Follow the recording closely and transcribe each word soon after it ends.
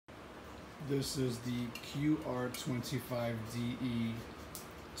This is the QR25DE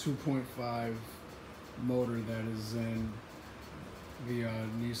 2.5 motor that is in the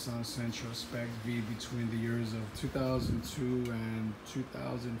Nissan Sentra spec V between the years of 2002 and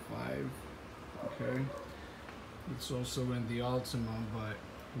 2005. Okay, it's also in the Altima, but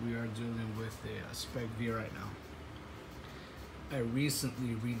we are dealing with a spec V right now. I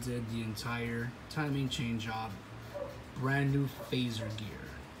recently redid the entire timing chain job. Brand new phaser gear,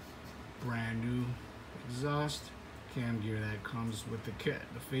 brand new exhaust, cam gear that comes with the kit.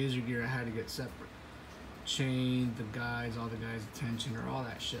 The phaser gear I had to get separate. Chain, the guides, all the guides, tensioner, all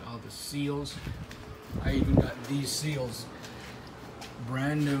that shit, all the seals. I even got these seals,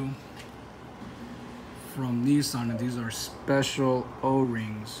 brand new from Nissan, and these are special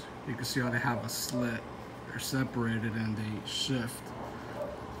O-rings. You can see how they have a slit. They're separated and they shift.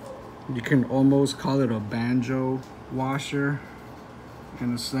 You can almost call it a banjo washer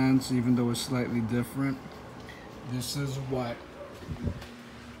in a sense, even though it's slightly different. This is what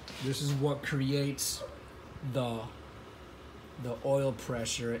creates the oil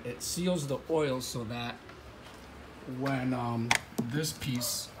pressure. It seals the oil so that when this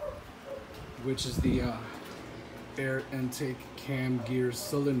piece, which is the air intake cam gear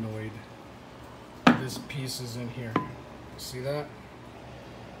solenoid, this piece is in here. See that?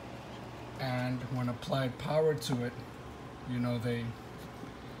 And when applied power to it, you know, they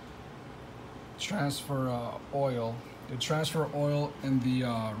transfer oil. They transfer oil in the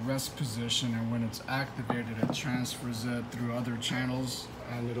rest position, and when it's activated, it transfers it through other channels,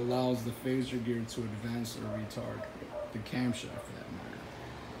 and it allows the phaser gear to advance or retard. The camshaft, for that matter.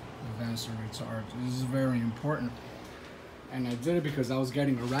 Advance or retard. This is very important. And I did it because I was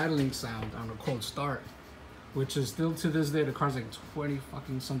getting a rattling sound on a cold start, which is still to this day. The car's like 20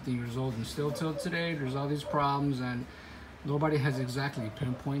 fucking something years old, and still till today there's all these problems, and nobody has exactly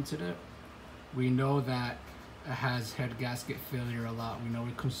pinpointed it. We know that it has head gasket failure a lot. We know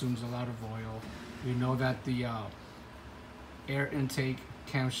it consumes a lot of oil. We know that the air intake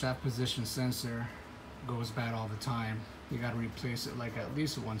camshaft position sensor goes bad all the time. You got to replace it like at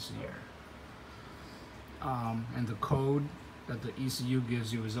least once a year. And the code that the ECU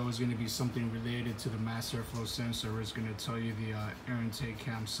gives you is always going to be something related to the mass airflow sensor. It's going to tell you the air intake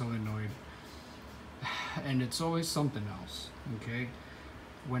cam solenoid, and it's always something else. Okay,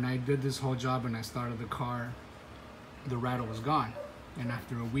 when I did this whole job and I started the car, the rattle was gone, and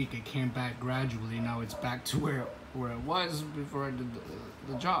after a week it came back gradually. Now it's back to where it was before I did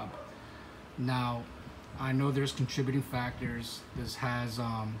the job. Now I know there's contributing factors. This has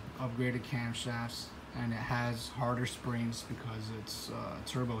upgraded camshafts, and it has harder springs because it's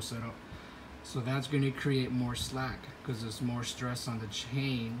turbo setup. So that's going to create more slack because there's more stress on the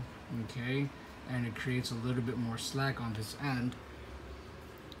chain, okay? And it creates a little bit more slack on this end.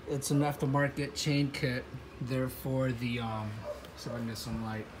 It's an aftermarket chain kit, therefore the so I missed some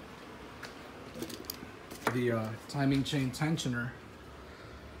light. The timing chain tensioner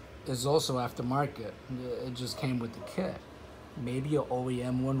is also aftermarket. It just came with the kit. Maybe an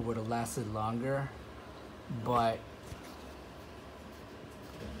OEM one would have lasted longer, but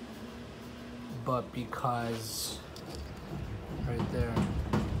because right there,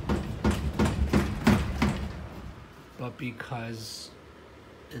 but because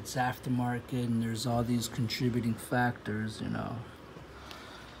it's aftermarket and there's all these contributing factors, you know,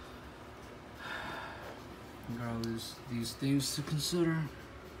 got all these things to consider.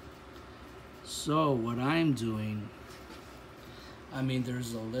 So what I'm doing, I mean,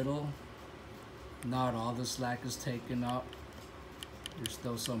 there's a little, not all the slack is taken up. There's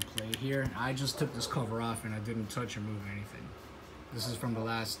still some play here. I just took this cover off and I didn't touch or move anything. This is from the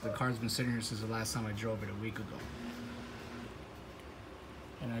car's been sitting here since the last time I drove it a week ago.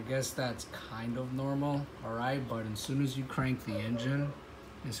 And I guess that's kind of normal, all right? But as soon as you crank the engine,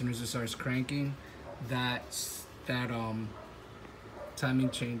 as soon as it starts cranking, that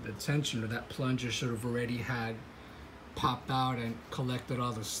timing chain, the tensioner, that plunger should have already had popped out and collected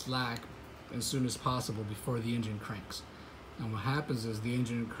all the slack as soon as possible before the engine cranks. And what happens is the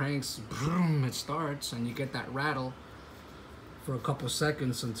engine cranks, boom, it starts, and you get that rattle for a couple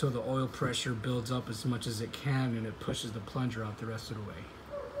seconds until the oil pressure builds up as much as it can, and it pushes the plunger out the rest of the way.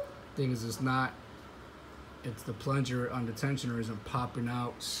 Thing is, it's the plunger on the tensioner isn't popping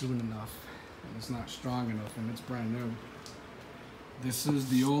out soon enough, and it's not strong enough, and it's brand new. This is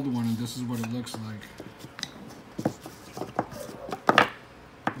the old one, and this is what it looks like.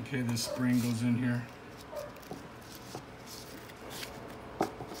 Okay, this spring goes in here.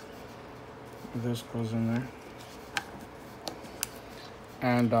 This goes in there.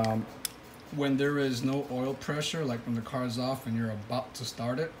 And when there is no oil pressure, like when the car is off and you're about to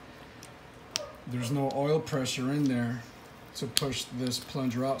start it, there's no oil pressure in there to push this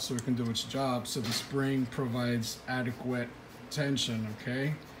plunger out so it can do its job. So the spring provides adequate tension,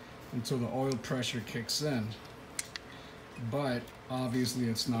 okay, until the oil pressure kicks in. But obviously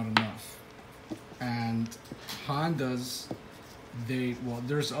it's not enough. And Hondas,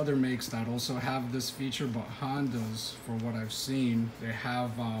 there's other makes that also have this feature, but Hondas, for what I've seen, they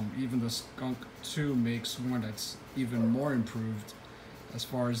have, even the Skunk 2 makes one that's even more improved as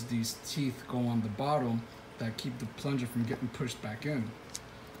far as these teeth go on the bottom that keep the plunger from getting pushed back in.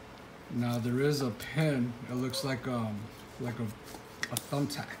 Now there is a pin, it looks like a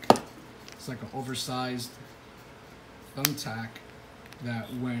thumbtack. It's like an oversized thumbtack that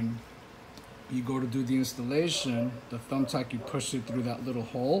when you go to do the installation, the thumbtack, you push it through that little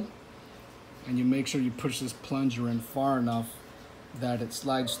hole and you make sure you push this plunger in far enough that it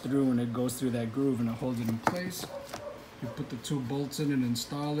slides through and it goes through that groove and it holds it in place. You put the 2 bolts in and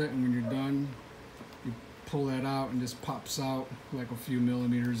install it, and when you're done, you pull that out and this pops out like a few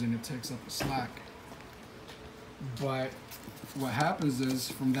millimeters and it takes up the slack. But what happens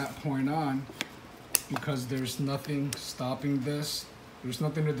is from that point on, because there's nothing stopping this, there's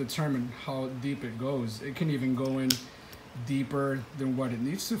nothing to determine how deep it goes. It can even go in deeper than what it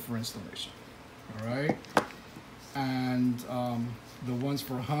needs to for installation, all right? And the ones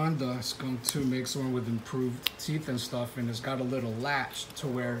for Honda, Skunk 2 makes one with improved teeth and stuff, and it's got a little latch to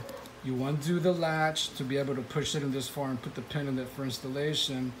where you undo the latch to be able to push it in this far and put the pin in it for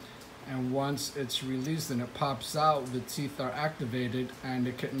installation. And once it's released and it pops out, the teeth are activated and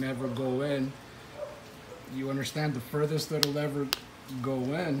it can never go in. You understand, the furthest that it'll ever go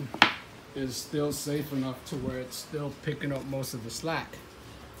in is still safe enough to where it's still picking up most of the slack.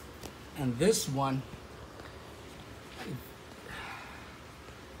 And this one,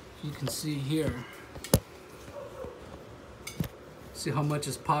 you can see here, see how much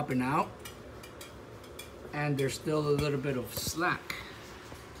is popping out, and there's still a little bit of slack.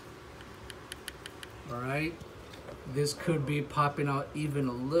 All right, this could be popping out even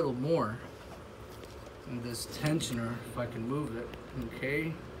a little more. And this tensioner, if I can move it,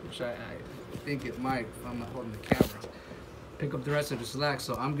 okay, which I think it might if I'm not holding the camera, pick up the rest of the slack.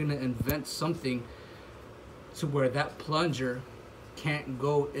 So I'm gonna invent something to where that plunger can't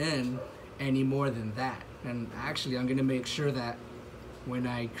go in any more than that. And actually I'm gonna make sure that when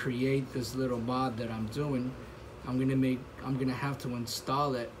I create this little mod that I'm doing, I'm gonna have to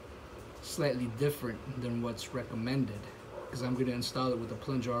install it slightly different than what's recommended, because I'm gonna install it with the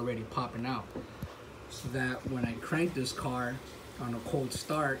plunger already popping out, so that when I crank this car on a cold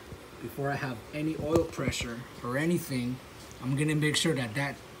start, before I have any oil pressure or anything, I'm gonna make sure that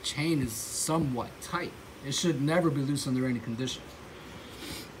that chain is somewhat tight. It should never be loose under any condition.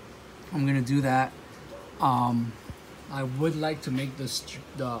 I'm gonna do that. I would like to make the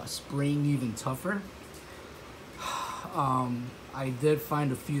spring even tougher. I did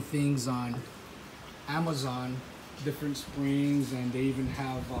find a few things on Amazon, different springs, and they even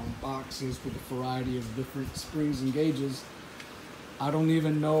have boxes with a variety of different springs and gauges. I don't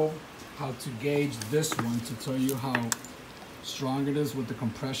even know how to gauge this one to tell you how strong it is, what the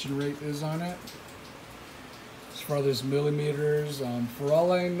compression rate is on it. As far as millimeters, for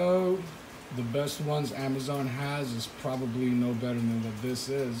all I know, the best ones Amazon has is probably no better than what this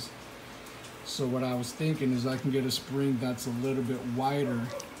is. So what I was thinking is I can get a spring that's a little bit wider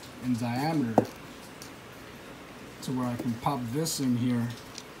in diameter, to where I can pop this in here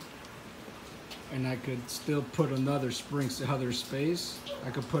and I could still put another spring. See how there's space? I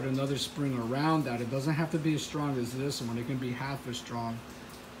could put another spring around that. It doesn't have to be as strong as this one. It can be half as strong.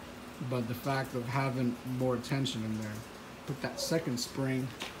 But the fact of having more tension in there, put that second spring,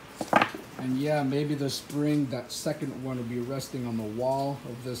 and yeah, maybe the spring, that second one will be resting on the wall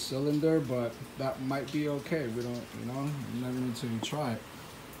of this cylinder, but that might be okay. We don't, you never know until you try it.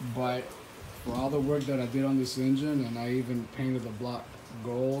 But for all the work that I did on this engine, and I even painted the block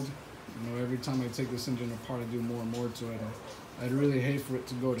gold, every time I take this engine apart, I do more and more to it. I'd really hate for it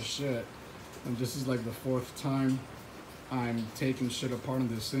to go to shit. And this is like the 4th time I'm taking shit apart on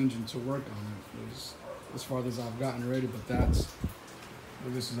this engine to work on it. As far as I've gotten ready, but that's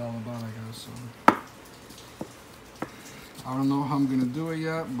what this is all about, I guess. So I don't know how I'm gonna do it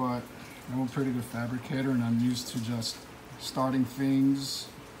yet, but I'm a pretty good fabricator, and I'm used to just starting things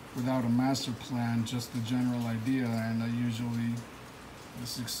without a master plan, just the general idea, and I usually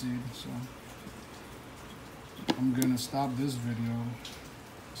succeed. So I'm gonna stop this video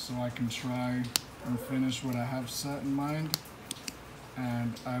so I can try and finish what I have set in mind,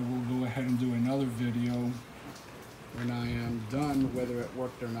 and I will go ahead and do another video when I am done, whether it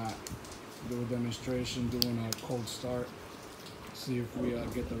worked or not. Do a demonstration, doing a cold start. see if we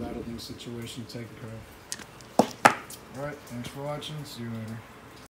get the rattling situation taken care of. Alright, thanks for watching. See you later.